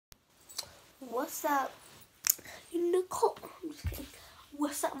What's up, Nicole? I'm just kidding.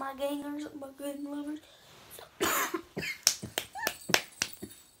 What's up, my gangers, my gang lovers?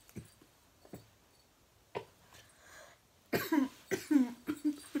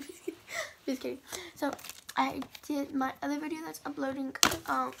 Just kidding. So I did my other video that's uploading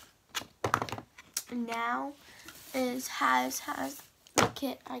now has the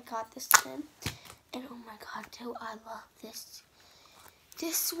kit I got this in, and oh my god, do I love this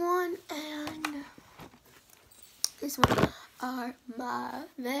one and this one are my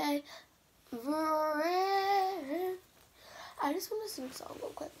favorite. I just want to sing a song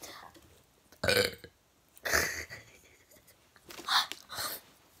real quick.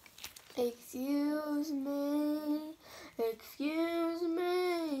 Excuse me.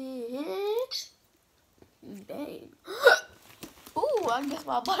 Dang. Ooh, I guess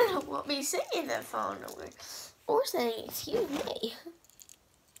my partner won't be singing that phone or saying excuse me.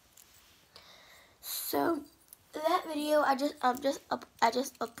 So that video I just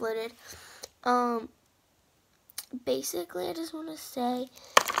uploaded. Basically, I just want to say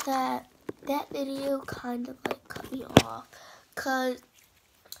that video kind of like cut me off, cause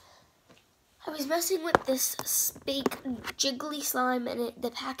I was messing with this fake jiggly slime, and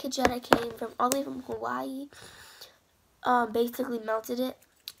the package that I came from all the way from Hawaii basically melted it,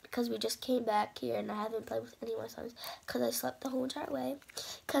 because we just came back here and I haven't played with any more slimes because I slept the whole entire way,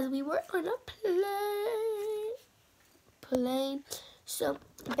 because we were on a plane. So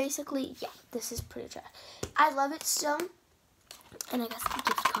basically, yeah, this is pretty trash. I love it still, and I got some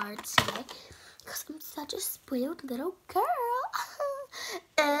gift cards today because I'm such a spoiled little girl.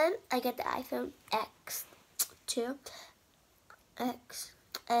 And I get the iPhone X too. And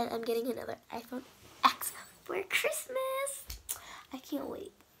I'm getting another iPhone X for Christmas. I can't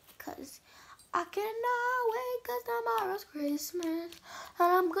wait, because I cannot wait, because tomorrow's Christmas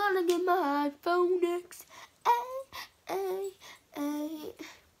and I'm gonna get my iPhone X.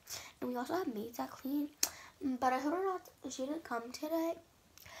 And we also have maids that clean, but I told her she didn't come today.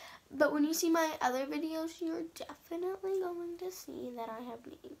 But when you see my other videos, you're definitely going to see that I have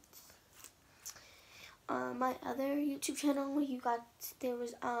maids. My other YouTube channel, there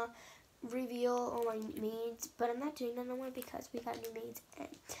was a reveal on my maids, but I'm not doing that no more because we got new maids and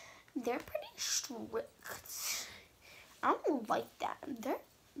they're pretty strict. I don't like that. They're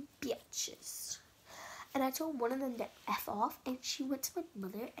bitches. And I told one of them to F off, and she went to my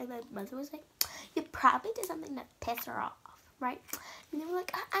mother, and my mother was like, you probably did something to piss her off, right? And they were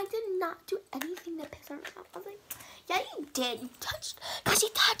like, I did not do anything to piss her off. I was like, yeah, you did. Because you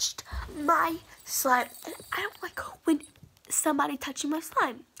touched my slime. And I don't like when somebody touching my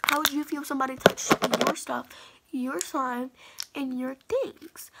slime. How would you feel if somebody touched your stuff, your slime, and your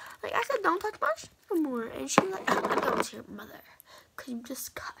things? Like, I said, don't touch my slime anymore. And she was like, I'm not going to your mother, because you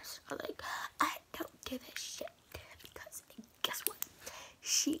just cussed. I was like, I don't give a shit, because guess what?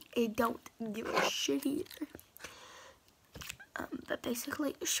 She don't give a shit either. But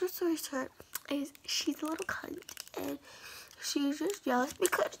basically, short story short, is she's a little cunt, and she's just jealous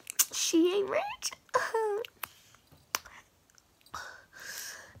because she ain't rich.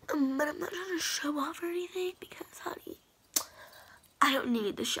 But I'm not trying to show off or anything, because, honey, I don't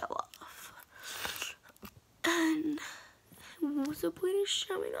need to show off. And what's the point of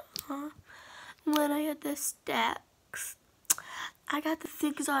showing off when I got the stacks? I got the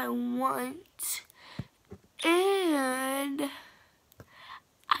things I want, and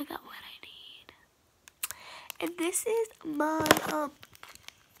I got what I need. And this is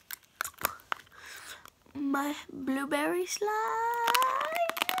my blueberry slime.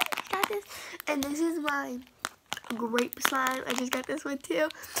 Got this, and this is my grape slime. I just got this one too.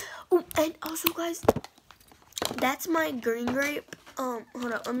 Oh, and also, guys, that's my green grape. Hold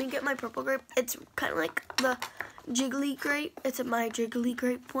on, let me get my purple grape. It's kind of like the jiggly grape. It's my jiggly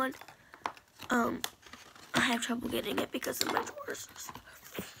grape one. I have trouble getting it because of my drawers.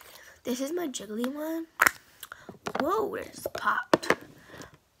 This is my jiggly one. Whoa, it's popped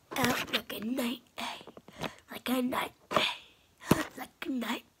out like a night, like a night, like a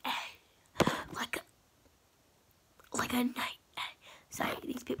night, like a night. Sorry,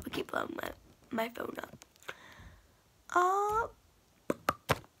 these people keep blowing my phone up.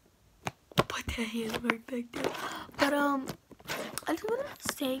 Put that handwork back there. But I just want to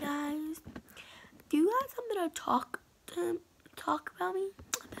say, guys, do you guys have something to talk about me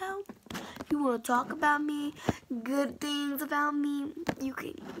about? If you want to talk about me, good things about me, you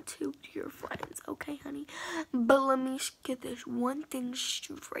can to your friends, okay, honey? But let me get this one thing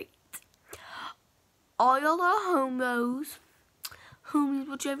straight. All y'all little homies,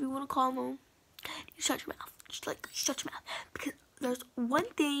 whichever you want to call them, you shut your mouth. Just shut your mouth. Because there's one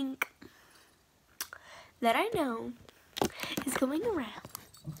thing that I know is going around,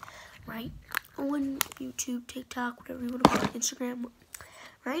 right? On YouTube, TikTok, whatever you want to call it, Instagram,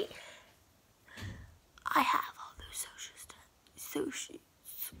 right? I have all those socials.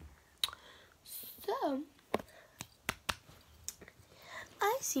 So,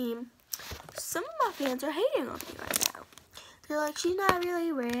 I see some of my fans are hating on me right now. They're like, she's not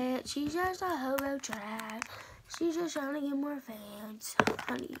really rich. She's just a hobo trap. She's just trying to get more fans.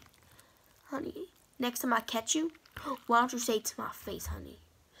 Honey, next time I catch you, why don't you say it to my face, honey?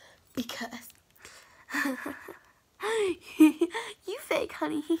 Because you fake,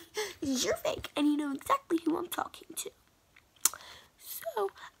 honey. You're fake, and you know exactly who I'm talking to. So,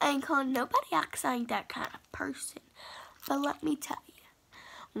 I ain't calling nobody out 'cause I ain't that kind of person. But let me tell you,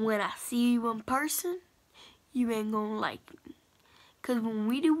 when I see you in person, you ain't gonna like me. 'Cause when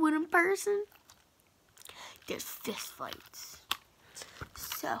we do it in person, there's fist fights.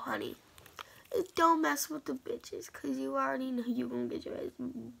 So, honey, don't mess with the bitches, 'cause you already know you're gonna get your ass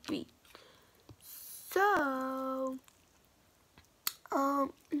beat. So,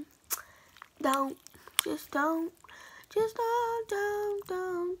 don't.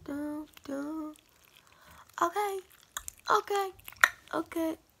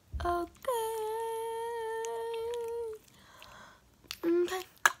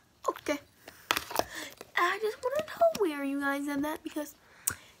 Okay. I just want to know where you guys are at, because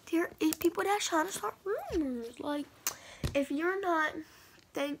there is people that's trying to start rumors. Like, if you're not,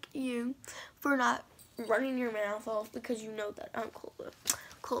 thank you for not running your mouth off, because you know that I'm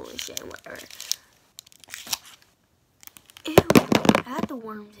cool and shit and whatever. Ew, I had the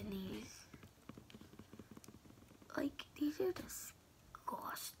worms in these. Like, these are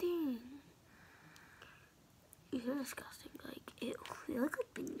disgusting. These are disgusting. Like, ew, they look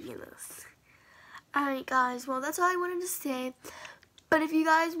like bananas. Alright, guys, well, that's all I wanted to say. But if you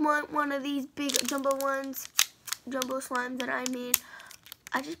guys want one of these big jumbo slimes that I made,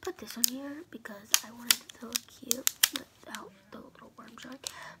 I just put this on here because I wanted it to look cute without the little worm showing.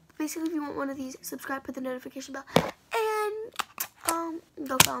 But basically, if you want one of these, subscribe, put the notification bell, and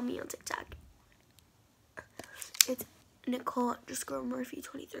go follow me on TikTok. It's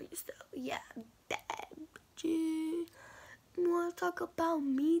Nicole_Murphy23. So yeah, bad bitches. You wanna talk about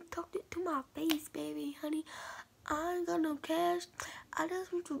me? Talk it to my face, baby, honey. I ain't got no cash. I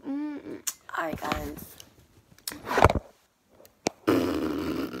just want to. Alright, guys.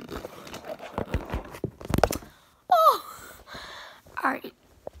 Alright,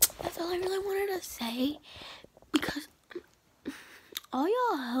 that's all I really wanted to say, because all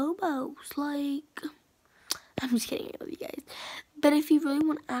y'all hobos, like, I'm just kidding, I love you guys, but if you really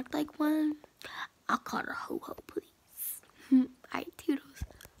want to act like one, I'll call her ho-ho, please. Alright, toodles.